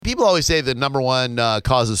people always say the number one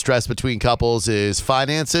cause of stress between couples is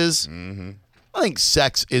finances. Mm-hmm. I think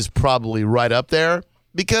sex is probably right up there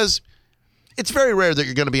because it's very rare that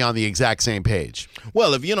you're going to be on the exact same page.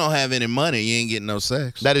 Well, if you don't have any money, you ain't getting no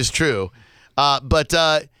sex. That is true. But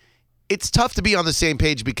it's tough to be on the same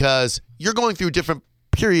page because you're going through different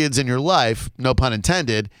periods in your life, no pun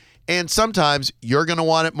intended, and sometimes you're going to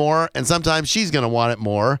want it more and sometimes she's going to want it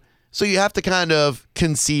more. So you have to kind of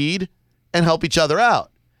concede and help each other out.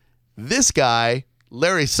 This guy,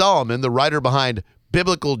 Larry Solomon, the writer behind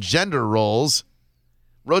Biblical Gender Roles,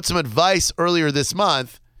 wrote some advice earlier this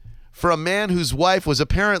month for a man whose wife was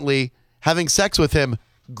apparently having sex with him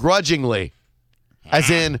grudgingly. As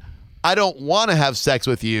in, I don't want to have sex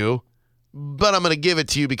with you, but I'm going to give it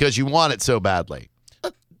to you because you want it so badly.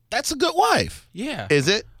 That's a good wife. Yeah. Is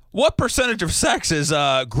it? What percentage of sex is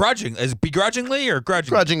begrudgingly or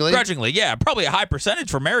grudgingly? Grudgingly. Grudgingly, yeah. Probably a high percentage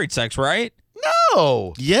for married sex, right?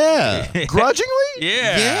 No. Yeah. Grudgingly?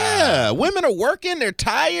 Yeah. Yeah. Women are working. They're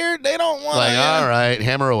tired. They don't want Like, all right,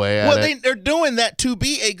 hammer away at Well, it. they're doing that to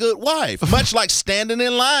be a good wife, much like standing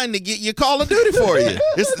in line to get your Call of Duty for you.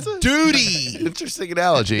 It's duty. Interesting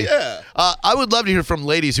analogy. Yeah. I would love to hear from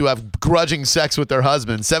ladies who have grudging sex with their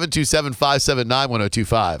husbands.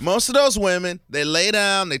 727-579-1025. Most of those women, they lay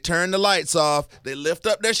down, they turn the lights off, they lift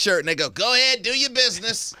up their shirt, and they go ahead, do your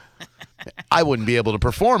business. I wouldn't be able to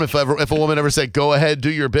perform if a woman ever said, go ahead,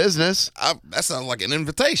 do your business. That sounds like an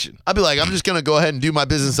invitation. I'd be like, I'm just going to go ahead and do my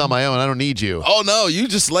business on my own. I don't need you. Oh, no, you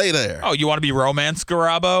just lay there. Oh, you want to be romance,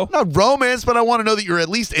 Garabo? Not romance, but I want to know that you're at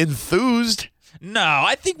least enthused. No,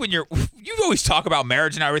 I think when you always talk about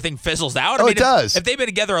marriage and how everything fizzles out. It does. If they've been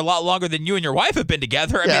together a lot longer than you and your wife have been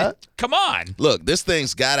together, I mean, come on. Look, this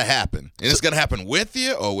thing's got to happen. And it's going to happen with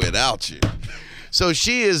you or without you. So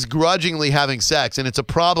she is grudgingly having sex, and it's a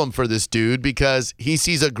problem for this dude because he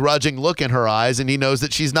sees a grudging look in her eyes and he knows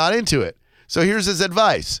that she's not into it. So here's his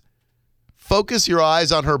advice. Focus your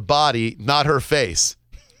eyes on her body, not her face.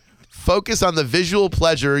 Focus on the visual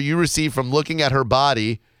pleasure you receive from looking at her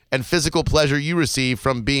body and physical pleasure you receive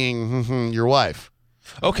from being your wife.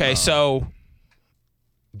 Okay, so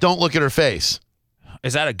Don't look at her face.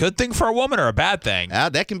 is that a good thing for a woman or a bad thing?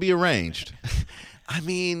 That can be arranged. I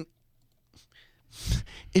mean,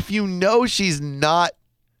 if you know she's not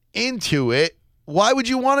into it, why would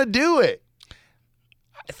you want to do it?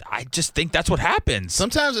 I just think that's what happens.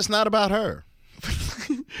 Sometimes it's not about her.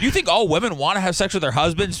 You think all women want to have sex with their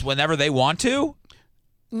husbands whenever they want to?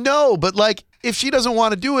 No, but like, if she doesn't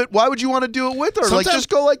want to do it, why would you want to do it with her? Like, Sometimes- just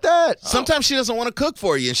go like that. Sometimes she doesn't want to cook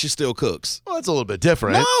for you and she still cooks. Well, that's a little bit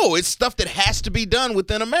different. No, it's stuff that has to be done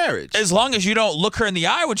within a marriage. As long as you don't look her in the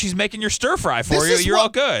eye when she's making your stir fry for you, you're all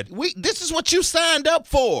good. This is what you signed up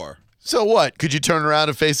for. So what? Could you turn around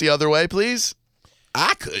and face the other way, please?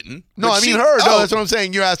 I couldn't. No, But I mean she- her. No, oh, that's what I'm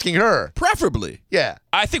saying. You're asking her. preferably. Yeah.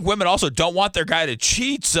 I think women also don't want their guy to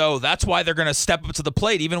cheat, so that's why they're going to step up to the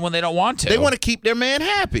plate even when they don't want to. They want to keep their man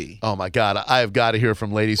happy. Oh my God, I have got to hear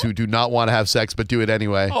from ladies who do not want to have sex but do it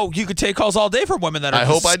anyway. Oh, you could take calls all day from women that are I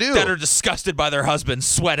hope I do. that are disgusted by their husbands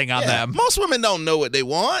sweating on Yeah, them. most women don't know what they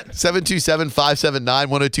want.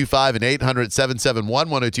 727-579-1025 and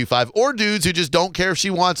 800-771-1025. Or dudes who just don't care if she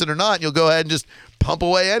wants it or not, and you'll go ahead and just pump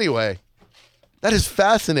away anyway. That is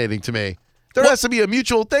fascinating to me. There has to be a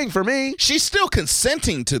mutual thing for me. She's still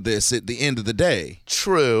consenting to this at the end of the day.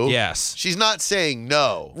 True. Yes. She's not saying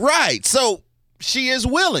no. Right. So she is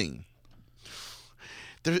willing.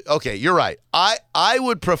 Okay, you're right. I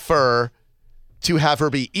would prefer to have her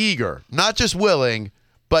be eager, not just willing,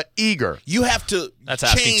 but eager. You have to That's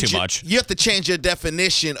asking change too much. You have to change your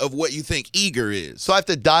definition of what you think eager is. So I have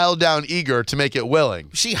to dial down eager to make it willing.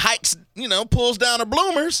 She hikes, pulls down her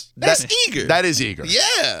bloomers. That's eager. That is eager.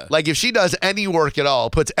 Yeah. Like if she does any work at all,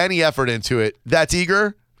 puts any effort into it, that's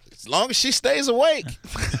eager. As long as she stays awake.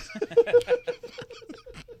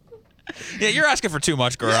 Yeah, you're asking for too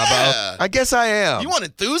much, Garabo. Yeah. I guess I am. You want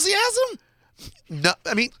enthusiasm? No,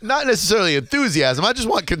 I mean, not necessarily enthusiasm. I just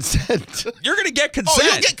want consent. You're going to get consent. Oh,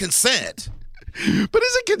 you'll get consent. But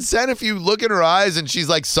is it consent if you look in her eyes and she's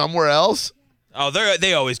like somewhere else? Oh,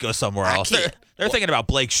 they always go somewhere else. can't. They're thinking about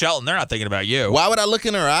Blake Shelton. They're not thinking about you. Why would I look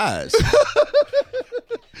in her eyes?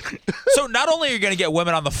 So not only are you going to get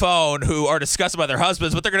women on the phone who are disgusted by their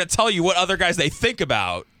husbands, but they're going to tell you what other guys they think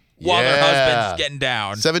about while their husband's getting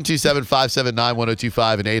down.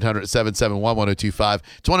 727-579-1025 and 800-771-1025.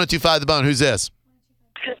 It's 1025 The Bone. Who's this?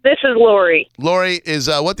 This is Lori. Lori, is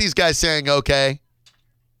what these guys saying okay?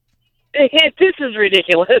 This is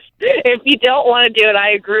ridiculous. If you don't want to do it,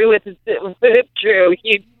 I agree with Drew.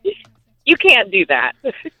 You can't do that.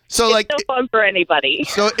 So, It's like, no fun for anybody.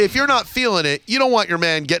 so if you're not feeling it, you don't want your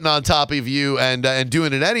man getting on top of you and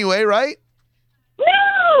doing it anyway, right?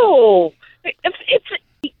 No, it's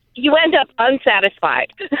you end up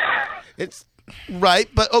unsatisfied. It's right,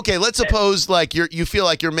 but okay. Let's suppose like you feel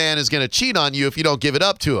like your man is going to cheat on you if you don't give it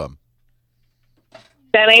up to him.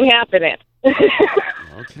 That ain't happening.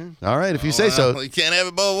 Okay, all right. If you say so. You can't have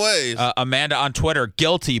it both ways. Amanda on Twitter,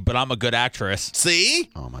 guilty, but I'm a good actress. See?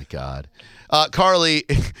 Oh my God, Carly,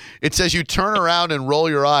 it says you turn around and roll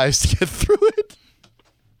your eyes to get through it.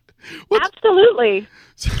 Absolutely.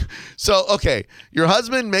 So okay, your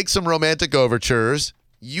husband makes some romantic overtures.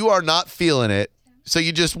 You are not feeling it, so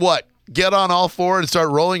you just what? Get on all four and start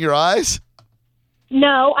rolling your eyes?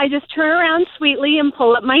 No, I just turn around sweetly and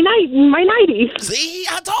pull up my nightie. See?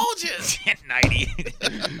 I told you. 90.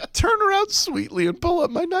 Turn around sweetly and pull up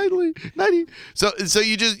my nightie. So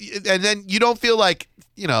you just, and then you don't feel like,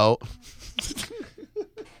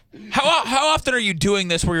 How often are you doing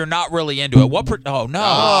this where you're not really into it? Oh, no.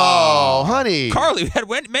 oh, honey. Carly, we had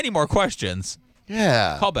many more questions.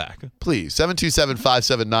 Yeah. Call back. Please,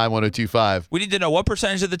 727-579-1025. We need to know what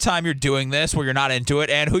percentage of the time you're doing this where you're not into it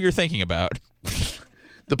and who you're thinking about.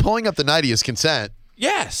 The pulling up the nightie is consent.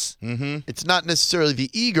 Yes. It's not necessarily the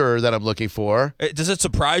eager that I'm looking for. Does it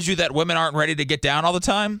surprise you that women aren't ready to get down all the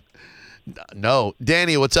time? No.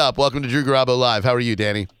 Danny, what's up? Welcome to Drew Garabo Live. How are you,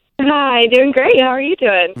 Danny? Hi, doing great. How are you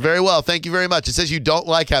doing? Very well. Thank you very much. It says you don't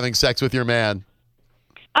like having sex with your man.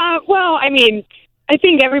 Well, I mean, I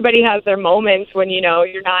think everybody has their moments when, you're not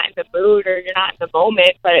in the mood or you're not in the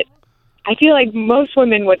moment, but I feel like most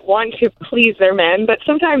women would want to please their men, but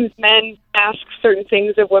sometimes men ask certain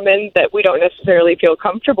things of women that we don't necessarily feel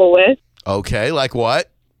comfortable with. Okay, like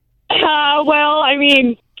what? Well, I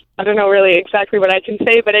mean, I don't know really exactly what I can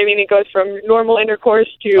say, but I mean, it goes from normal intercourse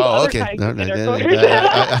to Oh, other okay. kinds No, of no, no,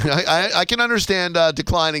 intercourse. I can understand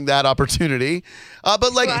declining that opportunity,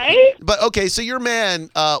 but Right? but okay. So your man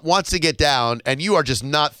wants to get down, and you are just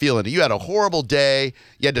not feeling it. You had a horrible day.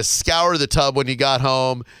 You had to scour the tub when you got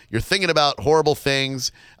home. You're thinking about horrible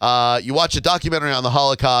things. You watch a documentary on the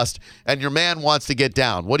Holocaust, and your man wants to get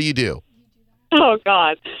down. What do you do? Oh,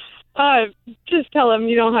 God. Just tell him,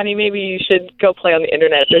 honey, maybe you should go play on the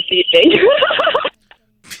internet this evening.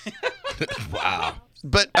 Wow.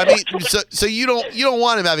 But I mean, so you don't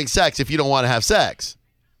want him having sex if you don't want to have sex.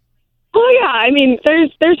 Oh, yeah. I mean,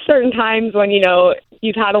 there's certain times when,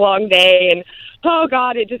 you've had a long day and, oh,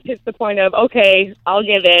 God, it just hits the point of, okay, I'll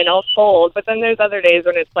give in, I'll fold. But then there's other days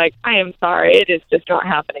when it's like, I am sorry, it is just not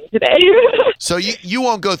happening today. So you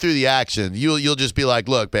won't go through the action. You'll just be like,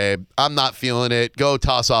 look, babe, I'm not feeling it. Go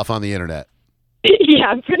toss off on the internet.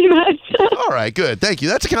 Yeah, pretty much. All right, good. Thank you.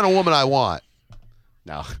 That's the kind of woman I want.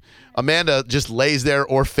 Now, Amanda just lays there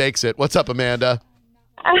or fakes it. What's up, Amanda?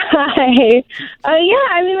 Hi. Yeah,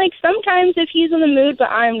 I mean, like, sometimes if he's in the mood but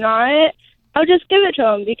I'm not, I'll just give it to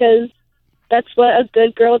him because that's what a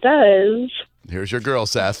good girl does. Here's your girl,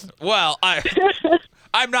 Seth. Well,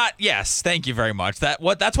 I'm not. Yes, thank you very much. That's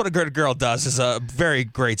what a good girl does is a very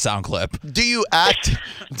great sound clip. Do you act?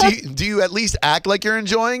 Do you at least act like you're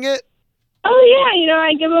enjoying it? Oh, yeah,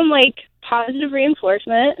 I give him, like, positive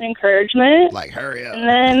reinforcement and encouragement. Like, hurry up.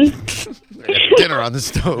 And then, Dinner on the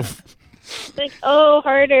stove. like, oh,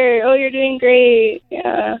 harder. Oh, you're doing great.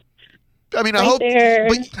 Yeah. I mean, I Right hope, there.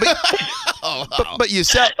 but you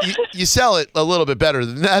sell it a little bit better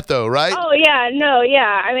than that, though, right? Oh, yeah, no,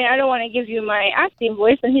 yeah. I mean, I don't want to give you my acting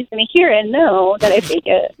voice and he's going to hear it and know that I fake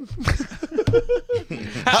it.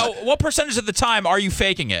 What percentage of the time are you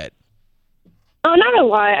faking it? Oh, not a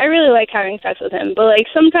lot. I really like having sex with him. But, like,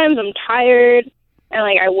 sometimes I'm tired and,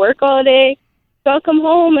 like, I work all day. So I'll come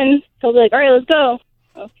home and he'll be like, all right, let's go.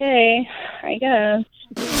 Okay, I guess.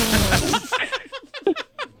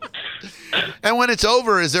 And when it's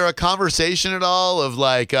over, is there a conversation at all of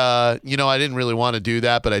like, I didn't really want to do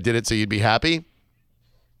that, but I did it so you'd be happy?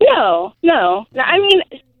 No. I mean,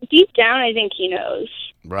 deep down, I think he knows.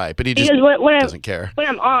 Right, but he just Because when doesn't care. When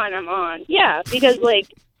I'm on, I'm on. Yeah, because, like,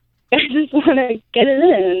 I just want to get it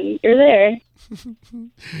in. You're there.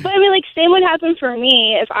 But, I mean, like, same would happen for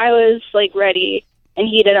me if I was, like, ready and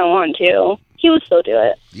he didn't want to. He would still do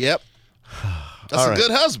it. Yep. That's All a right.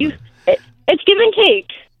 good husband. It's give and take.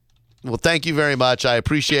 Well, thank you very much. I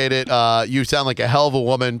appreciate it. You sound like a hell of a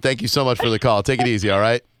woman. Thank you so much for the call. Take it easy, all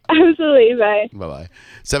right? Absolutely. Bye. Bye-bye.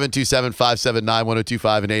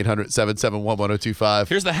 727-579-1025 and 800-771-1025.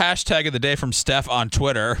 Here's the hashtag of the day from Steph on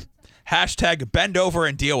Twitter. Hashtag bend over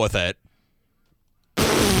and deal with it.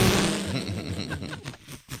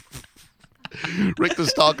 Rick the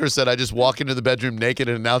Stalker said, I just walk into the bedroom naked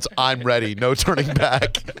and announce I'm ready. No turning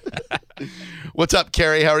back. What's up,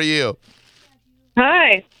 Carrie? How are you?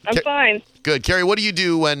 Hi, I'm fine. Good. Carrie, what do you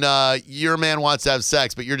do when your man wants to have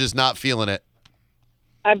sex, but you're just not feeling it?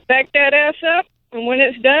 I back that ass up, and when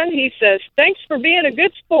it's done, he says, "Thanks for being a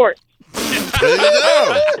good sport." There you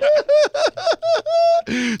go.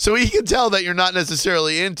 So he can tell that you're not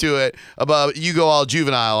necessarily into it, but you go all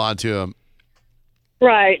juvenile onto him.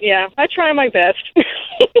 Right, yeah. I try my best.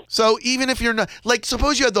 So even if you're not, like,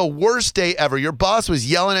 suppose you had the worst day ever. Your boss was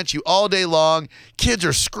yelling at you all day long. Kids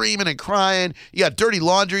are screaming and crying. You got dirty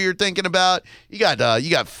laundry you're thinking about. You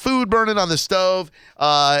got food burning on the stove.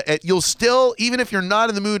 You'll still, even if you're not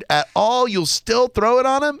in the mood at all, you'll still throw it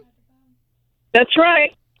on him? That's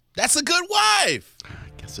right. That's a good wife. I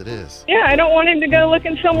guess it is. Yeah, I don't want him to go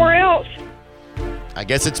looking somewhere else. I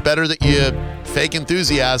guess it's better that you fake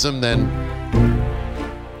enthusiasm than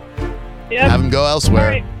Yep. have him go elsewhere. All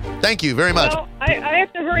right. Thank you very much. Well, I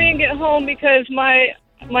have to hurry and get home because my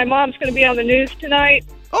mom's going to be on the news tonight.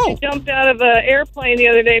 Oh, She jumped out of an airplane the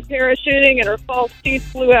other day parachuting, and her false teeth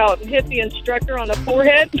flew out and hit the instructor on the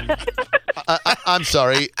forehead. I'm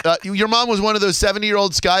sorry. Your mom was one of those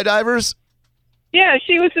 70-year-old skydivers? Yeah,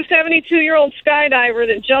 she was a 72-year-old skydiver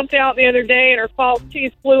that jumped out the other day, and her false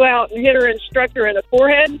teeth flew out and hit her instructor in the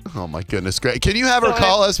forehead. Oh my goodness, great! Can you have her Go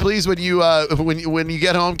call us, please, when you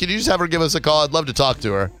get home? Can you just have her give us a call? I'd love to talk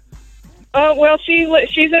to her. Well, she's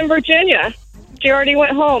in Virginia. She already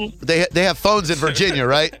went home. They have phones in Virginia,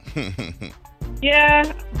 right? Yeah,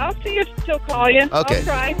 I'll see if she'll call you. Okay. I'll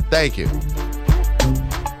try. Thank you.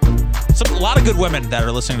 A lot of good women that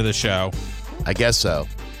are listening to the show. I guess so.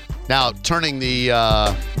 Now, turning the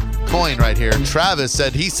coin right here, Travis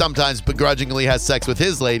said he sometimes begrudgingly has sex with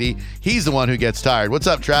his lady. He's the one who gets tired. What's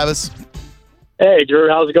up, Travis? Hey, Drew,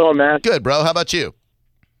 how's it going, man? Good, bro. How about you?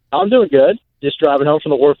 I'm doing good. Just driving home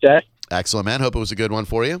from the work day. Excellent, man. Hope it was a good one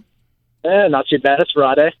for you. Not too bad. It's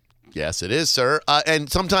Friday. Yes, it is, sir. And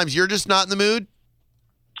sometimes you're just not in the mood?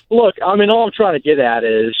 Look, I mean, all I'm trying to get at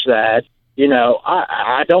is that,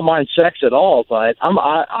 I don't mind sex at all, but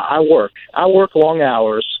I work. I work long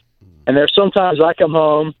hours. And there's sometimes I come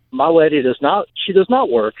home, my lady does not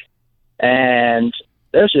work. And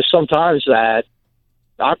there's just sometimes that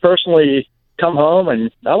I personally come home and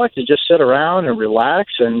I like to just sit around and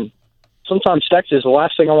relax. And sometimes sex is the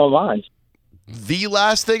last thing on my mind. The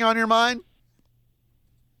last thing on your mind?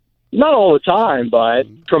 Not all the time, but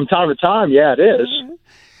from time to time, yeah, it is.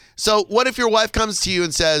 So what if your wife comes to you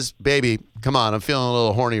and says, baby, come on, I'm feeling a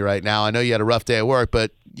little horny right now. I know you had a rough day at work,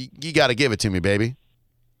 but you got to give it to me, baby.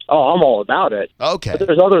 Oh, I'm all about it. Okay. But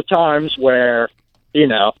there's other times where,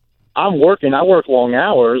 I'm working. I work long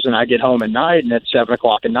hours, and I get home at night, and it's 7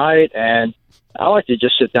 o'clock at night, and I like to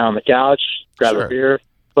just sit down on the couch, grab Sure. a beer,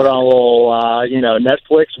 put on a little,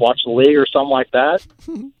 Netflix, watch the league or something like that.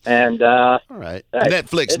 And All right. hey,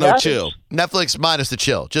 Netflix, it no happens. chill. Netflix minus the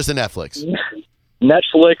chill. Just the Netflix.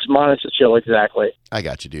 Netflix minus the chill, exactly. I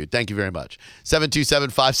got you, dude. Thank you very much.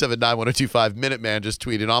 727-579-1025. Minuteman just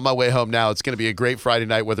tweeted, on my way home now, it's going to be a great Friday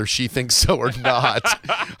night, whether she thinks so or not.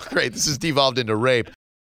 Great. This has devolved into rape.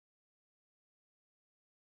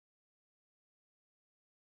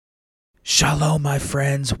 Shalom, my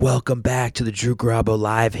friends. Welcome back to the Drew Garabo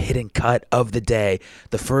Live Hidden Cut of the Day.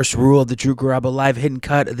 The first rule of the Drew Garabo Live Hidden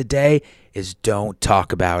Cut of the Day is don't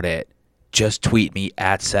talk about it. Just tweet me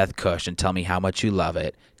at Seth Cush and tell me how much you love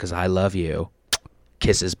it, because I love you.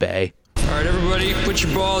 Kisses, bae. All right, everybody, put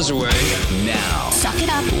your balls away. Now, Suck it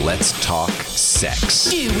up. let's talk sex.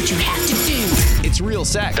 Do what you have to do. It's real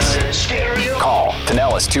sex. Call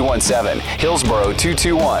Pinellas 217, Hillsborough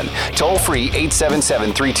 221, toll free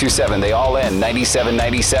 877-327. They all end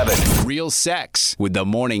 9797. Real sex with the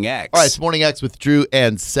Morning X. All right, it's Morning X with Drew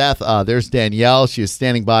and Seth. There's Danielle. She is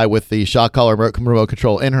standing by with the shock collar remote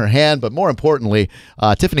control in her hand. But more importantly,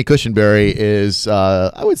 Tiffany Cushenberry is,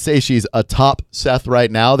 I would say she's atop Seth right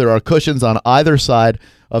now. There are cushions on either side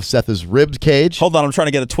of Seth's rib cage. Hold on, I'm trying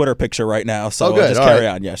to get a Twitter picture right now, so good. just All carry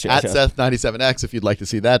right. on. Yes, At Seth97X, if you'd like to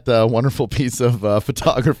see that wonderful piece of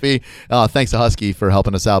photography. Thanks to Husky for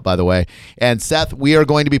helping us out, by the way. And Seth, we are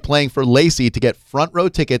going to be playing for Lacey to get front row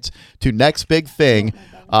tickets to Next Big Thing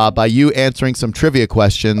by you answering some trivia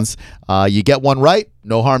questions. You get one right,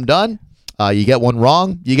 no harm done. You get one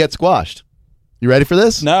wrong, you get squashed. You ready for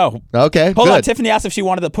this? No. Okay, Hold good. on. Tiffany asked if she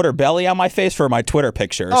wanted to put her belly on my face for my Twitter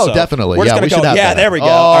picture. Oh, so definitely. We're just Yeah, gonna we go. should have Yeah, that. there we go. Oh,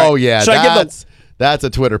 All right. yeah. Should I give That's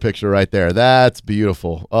a Twitter picture right there. That's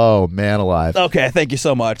beautiful. Oh, man alive. Okay, thank you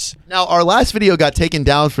so much. Now, our last video got taken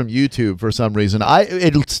down from YouTube for some reason.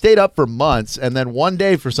 It stayed up for months, and then one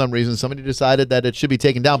day, for some reason, somebody decided that it should be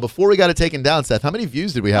taken down. Before we got it taken down, Seth, how many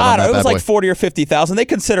views did we have on that It was bad boy? like 40 or 50,000. They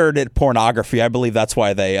considered it pornography. I believe that's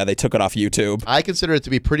why they took it off YouTube. I consider it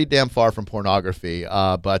to be pretty damn far from pornography.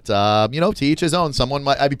 But to each his own.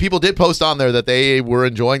 People did post on there that they were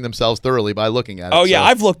enjoying themselves thoroughly by looking at it. Oh, yeah,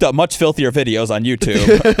 I've looked up much filthier videos on YouTube.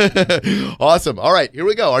 Awesome. All right, here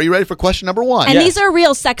we go. Are you ready for question number 1? And these are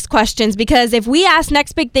real sex questions because if we ask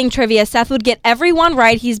Next Big Thing trivia, Seth would get every one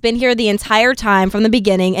right. He's been here the entire time from the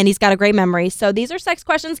beginning, and he's got a great memory. So these are sex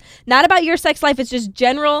questions, not about your sex life. It's just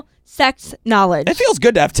general sex knowledge. It feels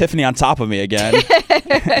good to have Tiffany on top of me again. All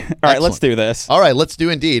right, let's do this. All right, let's do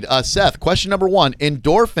indeed. Seth, question number 1.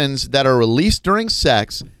 Endorphins that are released during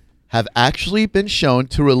sex have actually been shown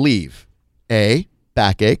to relieve A,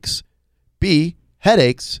 backaches, B,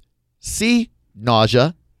 headaches, C,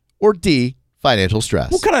 nausea, or D, financial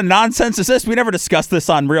stress. What kind of nonsense is this? We never discussed this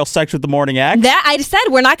on Real Sex with the Morning X. That I said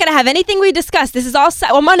we're not going to have anything we discussed. This is all.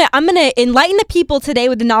 I'm gonna enlighten the people today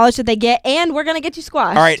with the knowledge that they get, and we're gonna get you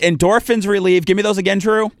squashed. All right, endorphins relieve. Give me those again,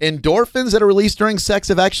 Drew. Endorphins that are released during sex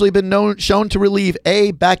have actually been shown to relieve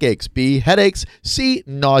A, backaches, B, headaches, C,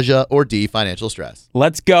 nausea, or D, financial stress.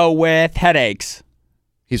 Let's go with headaches.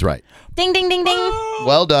 He's right. Ding, ding, ding, ding.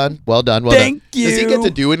 Well done. Thank you. Does he get to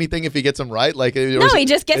do anything if he gets them right? No, he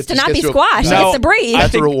just gets to not be squashed. He No. gets to breathe.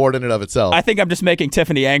 That's a reward in and of itself. I think I'm just making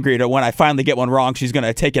Tiffany angry that when I finally get one wrong, she's going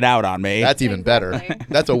to take it out on me. That's even better.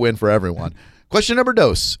 That's a win for everyone. Question number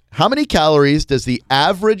 2. How many calories does the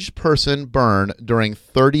average person burn during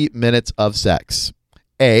 30 minutes of sex?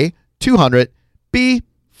 A, 200, B,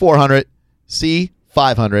 400, C,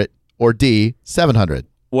 500, or D, 700?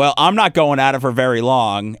 Well, I'm not going at it for very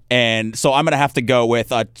long, and so I'm going to have to go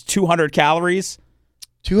with 200 calories.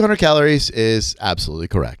 200 calories is absolutely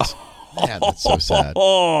correct. Man, that's so sad.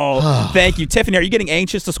 Oh, thank you. Tiffany, are you getting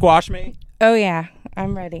anxious to squash me? Oh, yeah.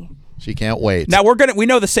 I'm ready. She can't wait. Now, we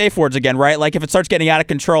know the safe words again, right? Like if it starts getting out of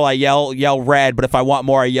control, I yell red, but if I want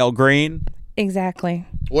more, I yell green. Exactly.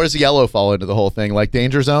 Where does yellow fall into the whole thing? Like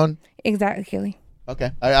danger zone? Exactly.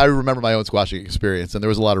 Okay. I remember my own squashing experience, and there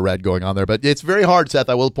was a lot of red going on there. But it's very hard, Seth,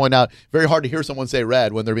 I will point out, very hard to hear someone say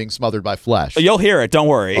red when they're being smothered by flesh. You'll hear it. Don't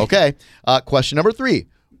worry. Okay. Question number 3.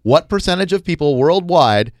 What percentage of people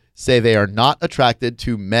worldwide say they are not attracted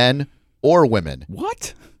to men or women?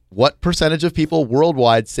 What? What percentage of people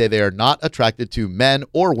worldwide say they are not attracted to men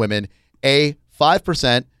or women? A,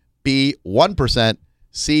 5%, B, 1%,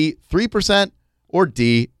 C, 3%, or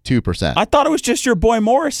D, 2%? I thought it was just your boy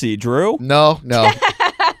Morrissey, Drew. No. That's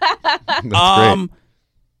great.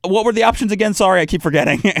 What were the options again? Sorry, I keep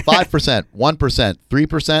forgetting. 5%, 1%,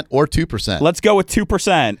 3%, or 2%. Let's go with 2%.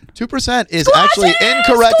 2% is actually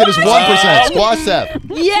incorrect. It is 1%. Squash Seth.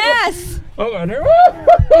 Yes.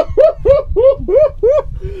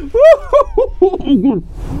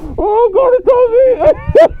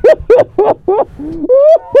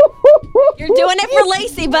 You're doing it for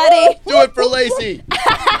Lacey, buddy. Do it for Lacey.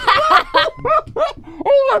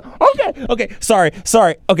 Okay. Sorry.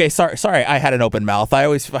 Okay, sorry. I had an open mouth. I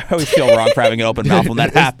always feel wrong for having an open mouth when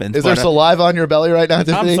that happens. Is there saliva on your belly right now,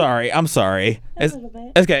 Tiffany? I'm sorry.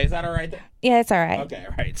 Okay, is that all right? Yeah, it's all right. Okay,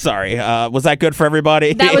 all right. Sorry. Was that good for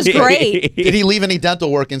everybody? That was great. Did he leave any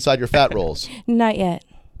dental work inside your fat rolls? Not yet.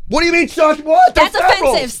 What do you mean, Sean? What? That's They're fat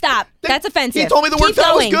offensive. rolls. Stop. That's offensive. He told me the word Keep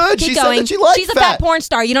fat was going. good. Keep She going. said that she liked She's a fat. fat porn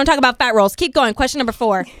star. You don't talk about fat rolls. Keep going. Question number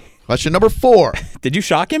 4. Question number 4. Did you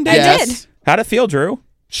shock him, I Dan? did. How'd it feel, Drew?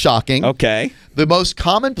 Shocking. Okay. The most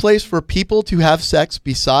common place for people to have sex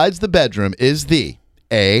besides the bedroom is the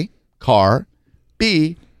A, car,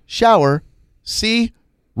 B, shower, C,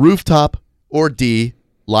 rooftop, or D,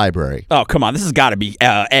 library. Oh, come on. This has got to be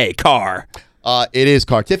A, car. It is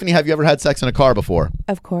car. Tiffany, have you ever had sex in a car before?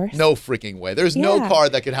 Of course. No freaking way. There's no Yeah. car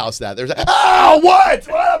that could house that. There's what?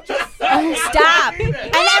 I'm just saying. Stop. And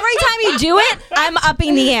every time you do it, I'm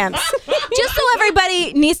upping the amps. Just so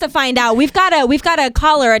everybody needs to find out, we've got a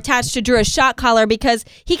collar attached to Drew, a shot collar, because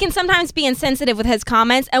he can sometimes be insensitive with his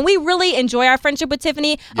comments, and we really enjoy our friendship with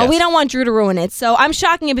Tiffany, and we don't want Drew to ruin it. So I'm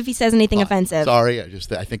shocking him if he says anything offensive. Sorry.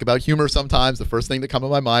 I think about humor sometimes. The first thing that comes to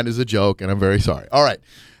my mind is a joke, and I'm very sorry. All right.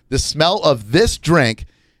 The smell of this drink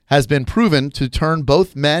has been proven to turn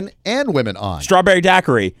both men and women on. Strawberry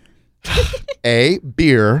daiquiri. A,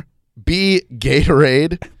 beer, B,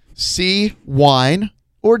 Gatorade, C, wine,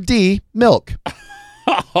 or D, milk.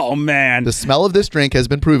 Oh, man. The smell of this drink has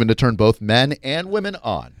been proven to turn both men and women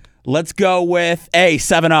on. Let's go with A,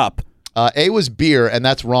 7-Up. A was beer, and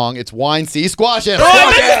that's wrong. It's wine. C, squash him.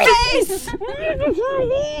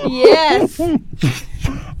 Yes.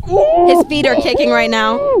 His feet are kicking right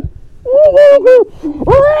now. Did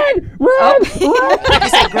he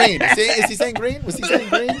say green? Is he saying green? Was he saying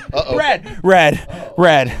green? Uh-oh. Red.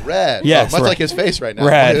 Oh, Yes, much red. like his face right now.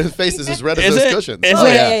 Red. His face is as red as Is those it? cushions. Is Oh,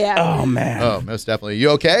 it? Yeah. Oh, man. Oh, most definitely. You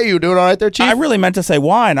okay? You doing all right there, Chief? I really meant to say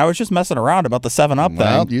wine. I was just messing around about the 7-Up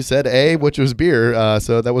Well, thing. you said A, which was beer,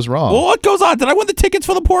 so that was wrong. Well, what goes on? Did I win the tickets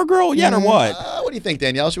for the poor girl yet or what? What do you think,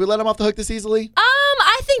 Danielle? Should we let him off the hook this easily?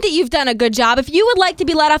 I think that you've done a good job. If you would like to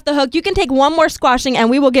be let off the hook, you can take one more squashing, and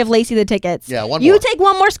we will give Lacey the tickets. Yeah, one You more. take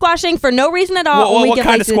one more squashing for no reason at all. and we What give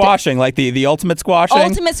kind of Lacey the squashing? Like the ultimate squashing?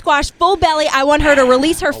 Ultimate squash, full belly. I want her to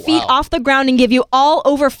release her feet off the ground and give you all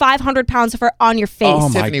over 500 pounds of her on your face. Oh,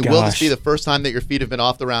 my Tiffany, will this gosh. be the first time that your feet have been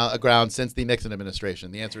off the ground since the Nixon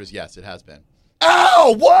administration? The answer is yes, it has been.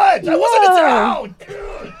 Ow! What? That wasn't a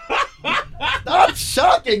dude! Stop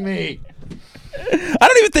shocking me! I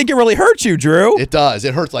don't even think it really hurts you, Drew. It does.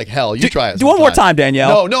 It hurts like hell. You try it. Do one more time,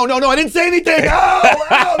 Danielle. No. I didn't say anything.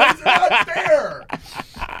 Ow! That's not fair.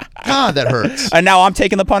 God, that hurts. And now I'm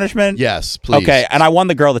taking the punishment? Yes, please. Okay, and I won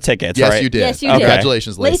the girl the tickets, Yes, right? you did. Yes, you did.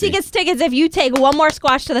 Congratulations, Lacey. Lacey gets tickets if you take one more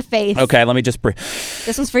squash to the face. Okay, let me just breathe.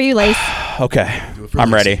 This one's for you, Lace. Okay, for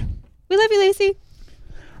I'm Lacey. ready. We love you, Lacey.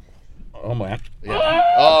 Oh, my. Yeah.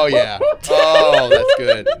 Oh, yeah. Oh, that's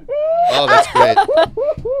good. Oh, that's great.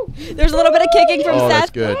 There's a little bit of kicking from Oh, Seth.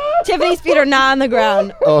 that's good. Tiffany's feet are not on the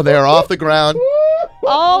ground. Oh, they are off the ground.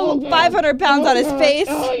 All 500 pounds on his face.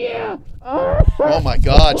 Oh, my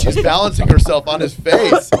God. She's balancing herself on his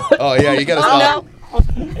face. Oh, yeah. You got to stop.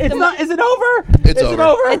 It's not. Is it over? It's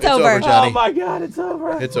over. It's over. Johnny. Oh, my God, it's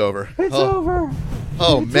over. It's over. It's over.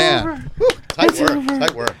 Oh, man. over. Whew. Tight It's work. over.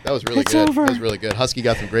 Tight work. That was really It's good. over. That was really good. Husky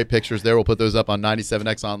got some great pictures there. We'll put those up on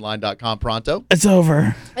 97xonline.com pronto. It's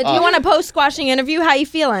over. Do you want a post-squashing interview? How you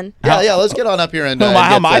feeling? Yeah. Let's get on up here and.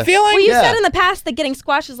 How am I feeling? Well, you Yeah. said in the past that getting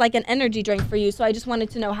squash is like an energy drink for you, so I just wanted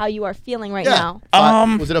to know how you are feeling right Yeah.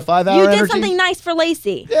 now. Was it a 5-hour You did energy? something nice for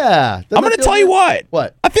Lacey. Yeah. I'm going to tell you what.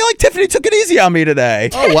 What? I feel like Tiffany took it easy on me today.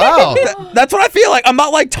 Oh, wow. That's what I feel like. I'm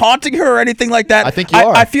not like taunting her or anything like that. I think you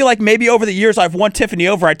are. I feel like maybe over the years I've won Tiffany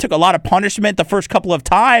over. I took a lot of punishment the first couple of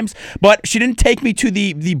times, but she didn't take me to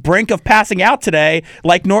the brink of passing out today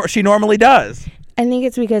like she normally does. I think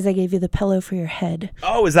it's because I gave you the pillow for your head.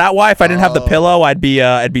 Oh, is that why? If I didn't have the pillow, I'd be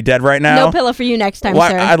dead right now. No pillow for you next time, Well,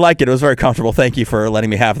 sir. I like it. It was very comfortable. Thank you for letting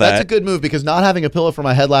me have that. That's a good move because not having a pillow for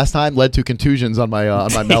my head last time led to contusions on my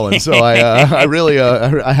melon. So I really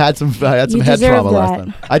I had some head deserve trauma last that.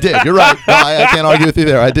 time. I did. You're right. No, I can't argue with you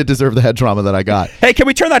there. I did deserve the head trauma that I got. Hey, can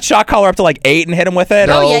we turn that shot collar up to like 8 and hit him with it?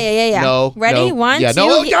 No, yeah. No. Ready? No. 1, yeah, 2.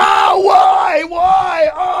 No. Oh, why?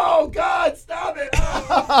 Oh God! Stop it!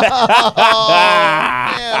 Oh,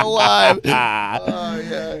 man, alive.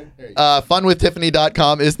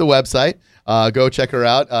 Funwithtiffany.com is the website. Go check her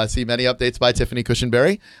out. See many updates by Tiffany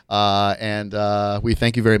Cushenberry. And we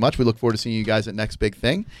thank you very much. We look forward to seeing you guys at Next Big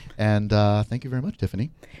Thing. And thank you very much,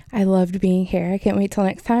 Tiffany. I loved being here. I can't wait till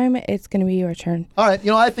next time. It's going to be your turn. All right.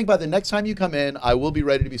 I think by the next time you come in, I will be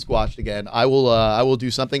ready to be squashed again. I will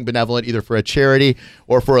do something benevolent either for a charity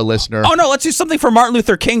or for a listener. Oh, no, let's do something for Martin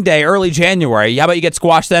Luther King Day, early January. How about you get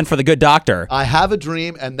squashed then for the good doctor? I have a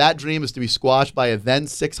dream, and that dream is to be squashed by a then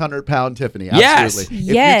 600-pound Tiffany. Yes.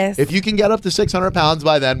 Absolutely. Yes. If you can get up to 600 pounds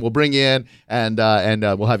by then, we'll bring you in, and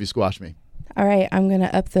we'll have you squash me. All right, I'm going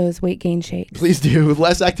to up those weight gain shakes. Please do.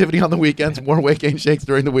 Less activity on the weekends, more weight gain shakes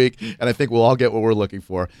during the week, and I think we'll all get what we're looking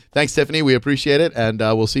for. Thanks, Tiffany. We appreciate it, and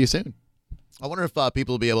we'll see you soon. I wonder if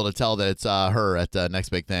people will be able to tell that it's her at Next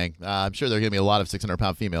Big Thing. I'm sure there are going to be a lot of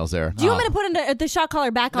 600-pound females there. Do you want me to put the shot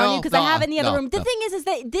collar back on you? Because I have it in the other room. The thing is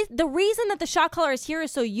that the reason that the shot collar is here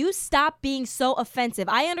is so you stop being so offensive.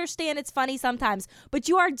 I understand it's funny sometimes, but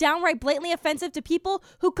you are downright blatantly offensive to people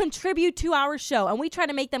who contribute to our show, and we try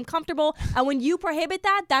to make them comfortable. And when you prohibit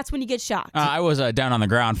that, that's when you get shocked. I was down on the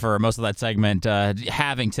ground for most of that segment,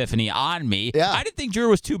 having Tiffany on me. Yeah. I didn't think Drew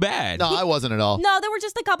was too bad. No, I wasn't at all. No, there were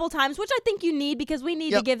just a couple times, which I think you need because we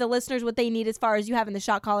need to give the listeners what they need as far as you having the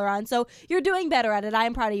shot collar on. So you're doing better at it. I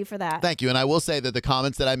am proud of you for that. Thank you. And I will say that the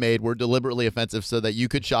comments that I made were deliberately offensive so that you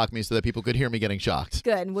could shock me so that people could hear me getting shocked.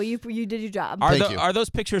 Good. Well, you did your job. Are those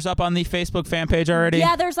pictures up on the Facebook fan page already?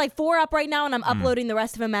 Yeah, there's like 4 up right now, and I'm uploading the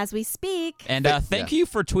rest of them as we speak. And thank you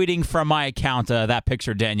for tweeting from my account that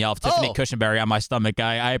picture, Danielle, of Tiffany Cushenberry on my stomach.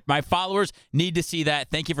 My followers need to see that.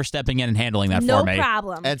 Thank you for stepping in and handling that for me. No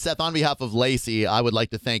problem. And Seth, on behalf of Lacey, I would like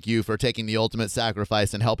to thank you for taking the ultimate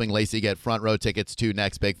sacrifice and helping Lacey get front row tickets to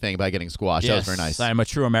Next Big Thing by getting squashed. That was very nice. I'm a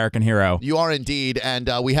true American hero. You are indeed, and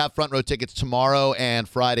we have front row tickets tomorrow and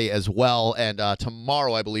Friday as well. And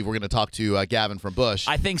tomorrow, I believe we're going to talk to Gavin from Bush.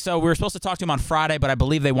 I think so. We were supposed to talk to him on Friday, but I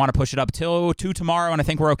believe they want to push it up to tomorrow, and I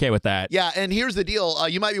think we're okay with that. Yeah, and here's the deal.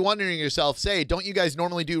 You might be wondering to yourself, don't you guys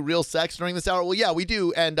normally do real sex during this hour? Well, yeah, we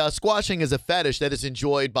do, and squashing is a fetish that is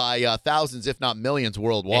enjoyed by thousands, if not millions,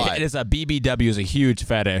 worldwide. It is a BBW is a huge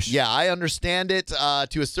fetish. Yeah, I understand it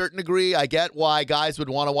to a certain degree. I get why guys would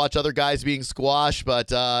want to watch other guys being squashed,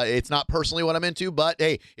 but it's not personally what I'm into. But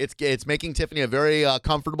hey, it's making Tiffany a very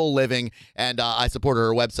comfortable living, and I support her.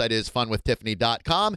 Her website is funwithtiffany.com.